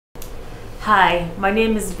Hi, my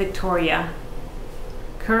name is Victoria.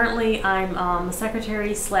 Currently, I'm a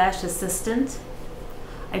secretary slash assistant.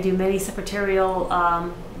 I do many secretarial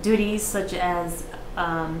duties such as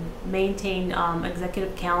maintain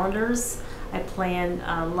executive calendars. I plan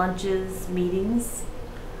lunches, meetings.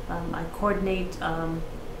 I coordinate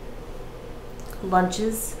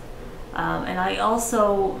lunches. And I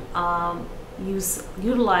also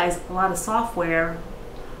utilize a lot of software,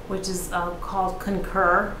 which is called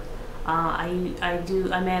Concur. I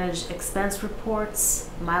manage expense reports,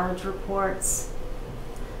 mileage reports.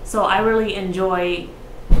 So I really enjoy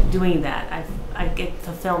doing that. I get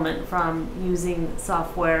fulfillment from using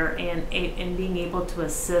software and being able to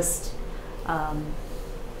assist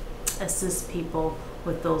people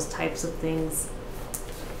with those types of things.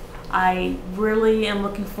 I really am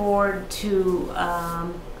looking forward to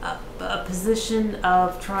a position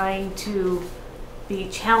of trying to be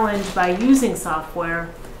challenged by using software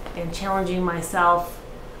and challenging myself.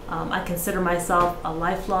 I consider myself a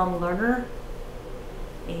lifelong learner,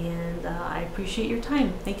 and I appreciate your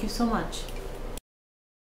time. Thank you so much.